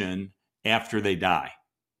redemption after they die.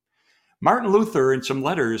 Martin Luther, in some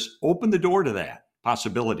letters, opened the door to that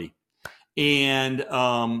possibility. And,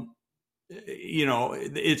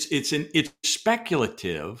 it's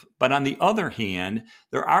speculative, but on the other hand,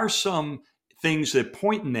 there are some things that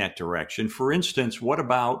point in that direction. For instance, what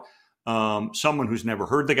about someone who's never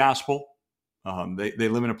heard the gospel? They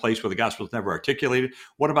live in a place where the gospel is never articulated.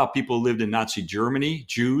 What about people who lived in Nazi Germany,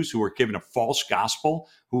 Jews who were given a false gospel,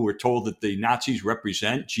 who were told that the Nazis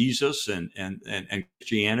represent Jesus and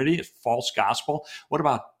Christianity, a false gospel? What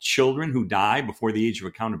about children who die before the age of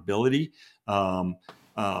accountability? So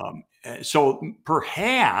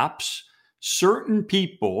perhaps certain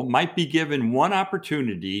people might be given one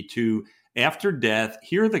opportunity to, after death,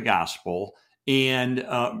 hear the gospel and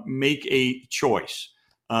make a choice.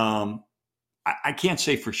 I can't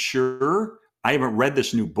say for sure. I haven't read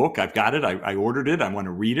this new book. I've got it. I ordered it. I want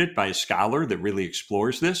to read it by a scholar that really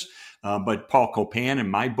explores this. But Paul Copan in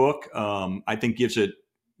my book, I think gives it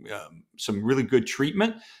some really good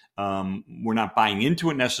treatment. We're not buying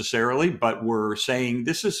into it necessarily, but we're saying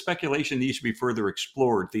this is speculation that needs to be further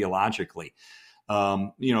explored theologically.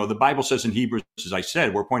 The Bible says in Hebrews, as I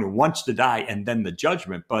said, we're appointed once to die and then the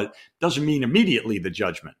judgment, but doesn't mean immediately the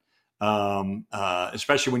judgment.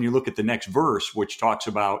 especially when you look at the next verse, which talks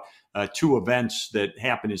about two events that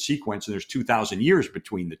happen in sequence, and there's 2,000 years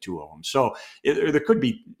between the two of them. So there could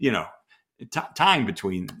be, time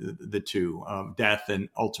between the two, death and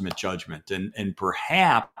ultimate judgment. And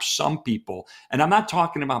perhaps some people, and I'm not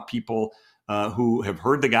talking about people who have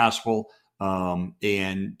heard the gospel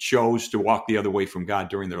and chose to walk the other way from God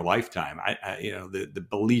during their lifetime. The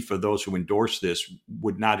belief of those who endorse this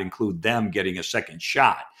would not include them getting a second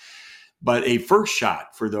shot, but a first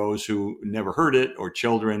shot for those who never heard it, or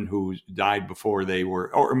children who died before they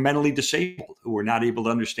were, or mentally disabled, who were not able to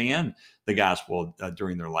understand the gospel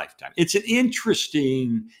during their lifetime. It's an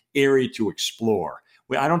interesting area to explore.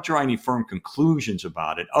 I don't draw any firm conclusions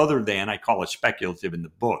about it, other than I call it speculative in the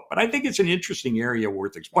book. But I think it's an interesting area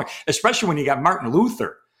worth exploring, especially when you got Martin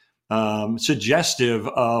Luther suggestive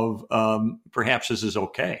of perhaps this is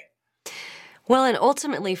okay. Well, and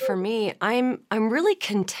ultimately for me, I'm really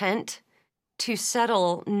content to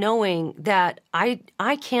settle knowing that I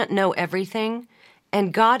can't know everything,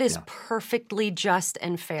 and God is perfectly just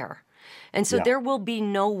and fair. And so there will be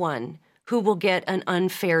no one who will get an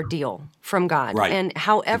unfair deal from God. Right. And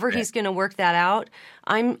however he's going to work that out,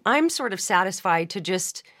 I'm sort of satisfied to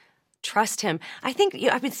just trust him. I think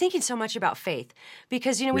I've been thinking so much about faith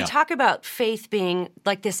because, we talk about faith being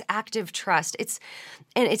like this active trust. It's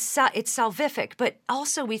salvific, but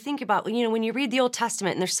also we think about, when you read the Old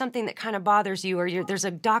Testament and there's something that kind of bothers you, or there's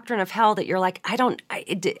a doctrine of hell that you're like,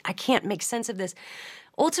 I can't make sense of this.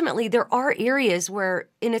 Ultimately, there are areas where,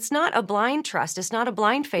 and it's not a blind trust, it's not a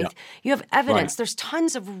blind faith. Yeah. You have evidence. Right. There's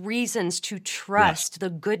tons of reasons to trust the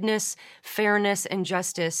goodness, fairness, and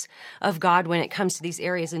justice of God when it comes to these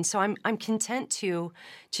areas. And so I'm content to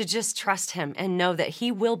just trust him and know that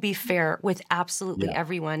he will be fair with absolutely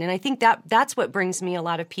everyone. And I think that's what brings me a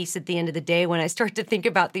lot of peace at the end of the day when I start to think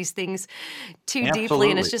about these things too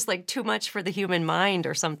deeply, and it's just like too much for the human mind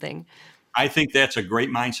or something. I think that's a great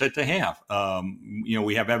mindset to have.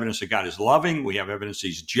 We have evidence that God is loving. We have evidence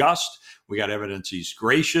he's just. We got evidence he's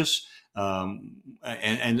gracious. And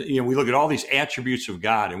we look at all these attributes of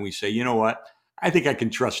God and we say, you know what? I think I can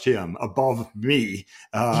trust him above me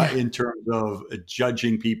in terms of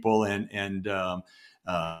judging people and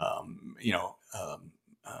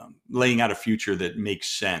laying out a future that makes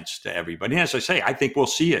sense to everybody. And as I say, I think we'll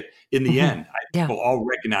see it in the end. I think we'll all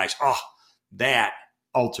recognize, that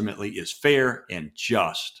ultimately is fair and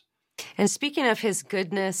just. And speaking of his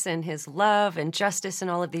goodness and his love and justice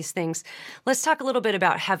and all of these things, let's talk a little bit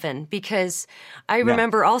about heaven, because I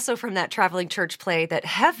remember also from that traveling church play that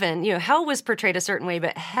heaven, hell was portrayed a certain way,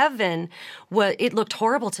 but heaven, it looked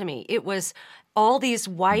horrible to me. It was all these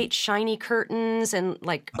white shiny curtains and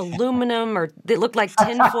like aluminum, or they looked like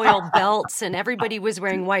tinfoil belts, and everybody was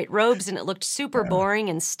wearing white robes, and it looked super boring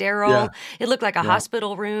and sterile. Yeah. It looked like a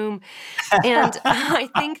hospital room. And I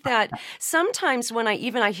think that sometimes when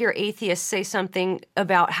I hear atheists say something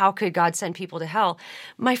about how could God send people to hell,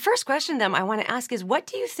 my first question to them I want to ask is, what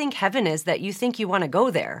do you think heaven is that you think you want to go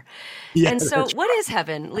there? Yeah, and so what is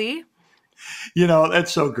heaven, Lee?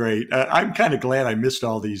 That's so great. I'm kind of glad I missed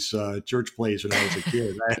all these church plays when I was a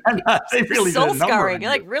kid. They really soul scarring.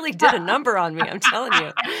 Like really did a number on me. I'm telling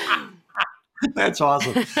you. That's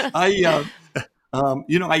awesome. I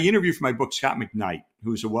interviewed for my book Scott McKnight,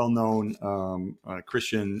 who's a well-known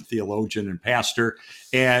Christian theologian and pastor,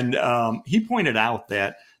 and he pointed out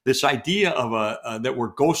that this idea of that we're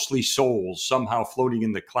ghostly souls somehow floating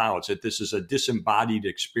in the clouds, that this is a disembodied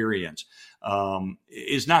experience,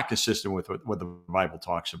 is not consistent with what the Bible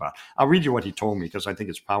talks about. I'll read you what he told me because I think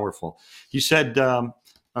it's powerful. He said,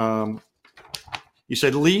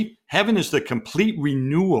 Lee, heaven is the complete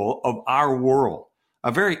renewal of our world,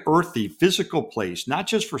 a very earthy, physical place, not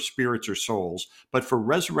just for spirits or souls, but for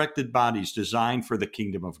resurrected bodies designed for the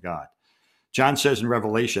kingdom of God. John says in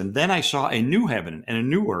Revelation, then I saw a new heaven and a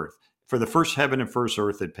new earth, for the first heaven and first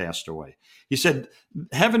earth had passed away. He said,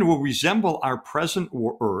 heaven will resemble our present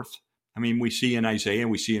earth. I mean, we see in Isaiah,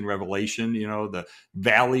 we see in Revelation, the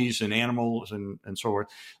valleys and animals and so forth.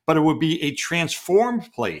 But it would be a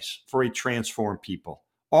transformed place for a transformed people.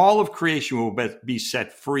 All of creation will be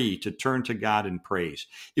set free to turn to God in praise.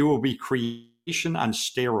 It will be creation on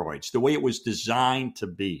steroids, the way it was designed to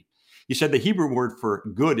be. He said the Hebrew word for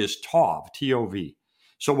good is tov, T-O-V.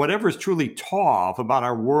 So whatever is truly tov about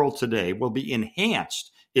our world today will be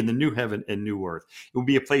enhanced in the new heaven and new earth. It will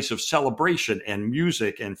be a place of celebration and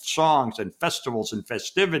music and songs and festivals and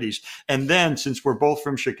festivities. And then, since we're both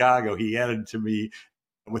from Chicago, he added to me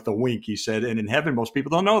with a wink, he said, and in heaven, most people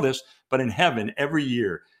don't know this, but in heaven, every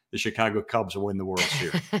year, the Chicago Cubs will win the World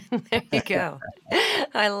Series. There you go.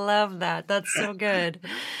 I love that. That's so good.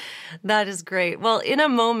 That is great. Well, in a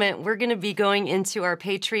moment, we're going to be going into our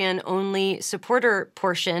Patreon-only supporter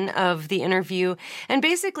portion of the interview. And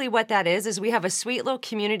basically what that is we have a sweet little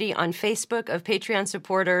community on Facebook of Patreon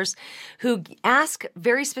supporters who ask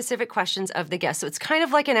very specific questions of the guests. So it's kind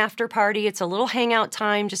of like an after party. It's a little hangout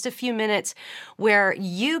time, just a few minutes, where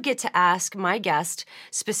you get to ask my guest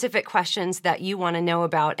specific questions that you want to know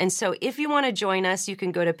about. And so if you want to join us, you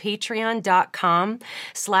can go to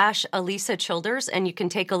patreon.com/Alisa Childers, and you can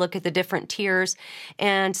take a look at the different tiers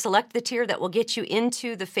and select the tier that will get you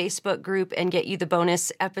into the Facebook group and get you the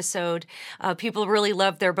bonus episode. People really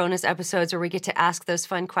love their bonus episodes where we get to ask those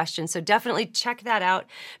fun questions. So definitely check that out,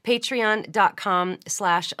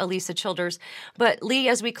 patreon.com/Alisa Childers. But Lee,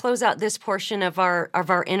 as we close out this portion of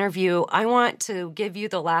our interview, I want to give you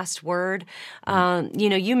the last word.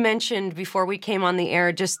 You mentioned before we came on the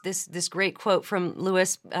air just this great quote from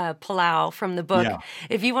Louis Palau from the book. Yeah.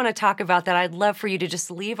 If you want to talk about that, I'd love for you to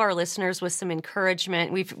just leave our listeners with some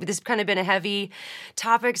encouragement. This has kind of been a heavy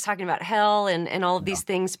topic, talking about hell and all of these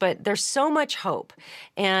things, but there's so much hope.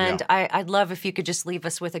 And I'd love if you could just leave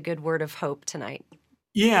us with a good word of hope tonight.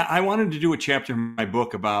 Yeah, I wanted to do a chapter in my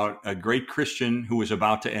book about a great Christian who was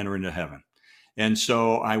about to enter into heaven. And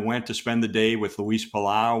so I went to spend the day with Luis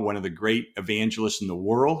Palau, one of the great evangelists in the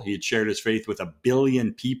world. He had shared his faith with 1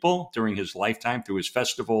 billion people during his lifetime through his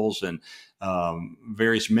festivals and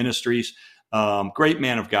various ministries. Great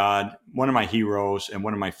man of God, one of my heroes and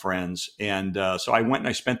one of my friends. And so I went and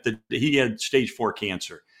I spent he had stage 4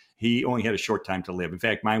 cancer. He only had a short time to live. In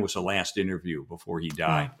fact, mine was the last interview before he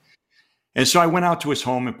died. And so I went out to his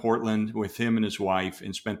home in Portland with him and his wife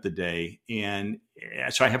and spent the day. And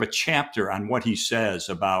so I have a chapter on what he says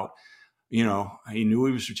about, he knew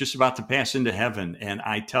he was just about to pass into heaven. And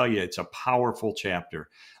I tell you, it's a powerful chapter.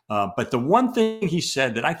 But the one thing he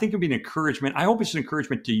said that I think would be an encouragement, I hope it's an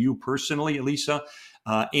encouragement to you personally, Alisa,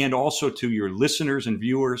 and also to your listeners and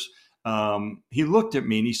viewers. He looked at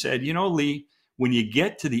me and he said, Lee, when you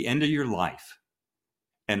get to the end of your life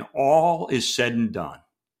and all is said and done,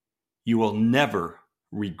 you will never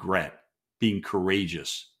regret being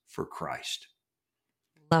courageous for Christ.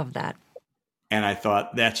 Love that. And I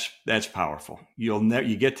thought that's powerful.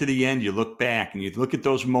 You get to the end, you look back and you look at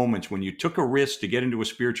those moments when you took a risk to get into a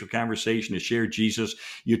spiritual conversation, to share Jesus.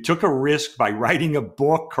 You took a risk by writing a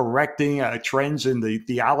book, correcting trends in the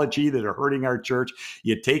theology that are hurting our church.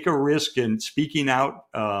 You take a risk in speaking out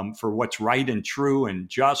for what's right and true and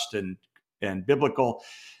just and biblical.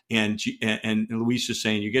 And Luis is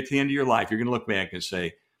saying, you get to the end of your life, you're going to look back and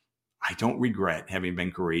say, I don't regret having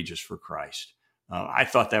been courageous for Christ. I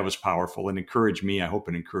thought that was powerful and encouraged me. I hope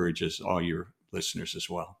it encourages all your listeners as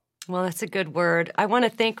well. Well, that's a good word. I want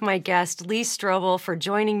to thank my guest, Lee Strobel, for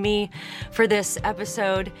joining me for this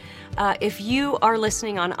episode. If you are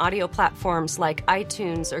listening on audio platforms like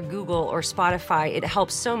iTunes or Google or Spotify, it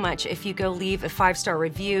helps so much if you go leave a 5-star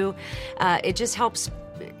review. It just helps.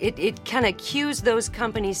 It kind of cues those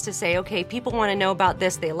companies to say, okay, people want to know about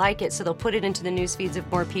this. They like it, so they'll put it into the news feeds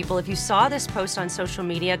of more people. If you saw this post on social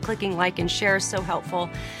media, clicking like and share is so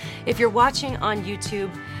helpful. If you're watching on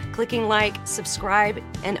YouTube, clicking like, subscribe,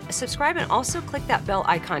 and also click that bell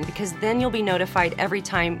icon, because then you'll be notified every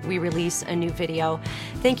time we release a new video.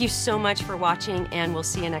 Thank you so much for watching, and we'll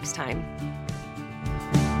see you next time.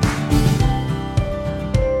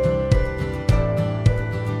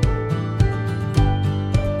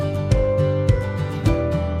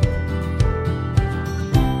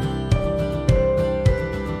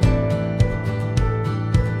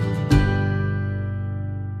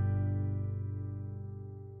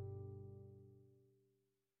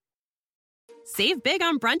 Save big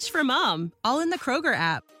on brunch for mom, all in the Kroger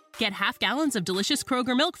app. Get half gallons of delicious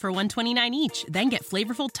Kroger milk for $1.29 each. Then get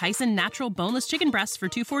flavorful Tyson natural boneless chicken breasts for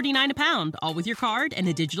 $2.49 a pound, all with your card and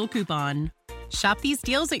a digital coupon. Shop these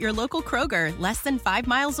deals at your local Kroger, less than 5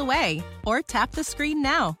 miles away. Or tap the screen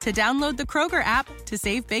now to download the Kroger app to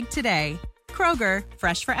save big today. Kroger,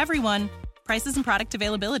 fresh for everyone. Prices and product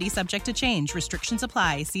availability subject to change. Restrictions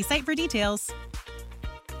apply. See site for details.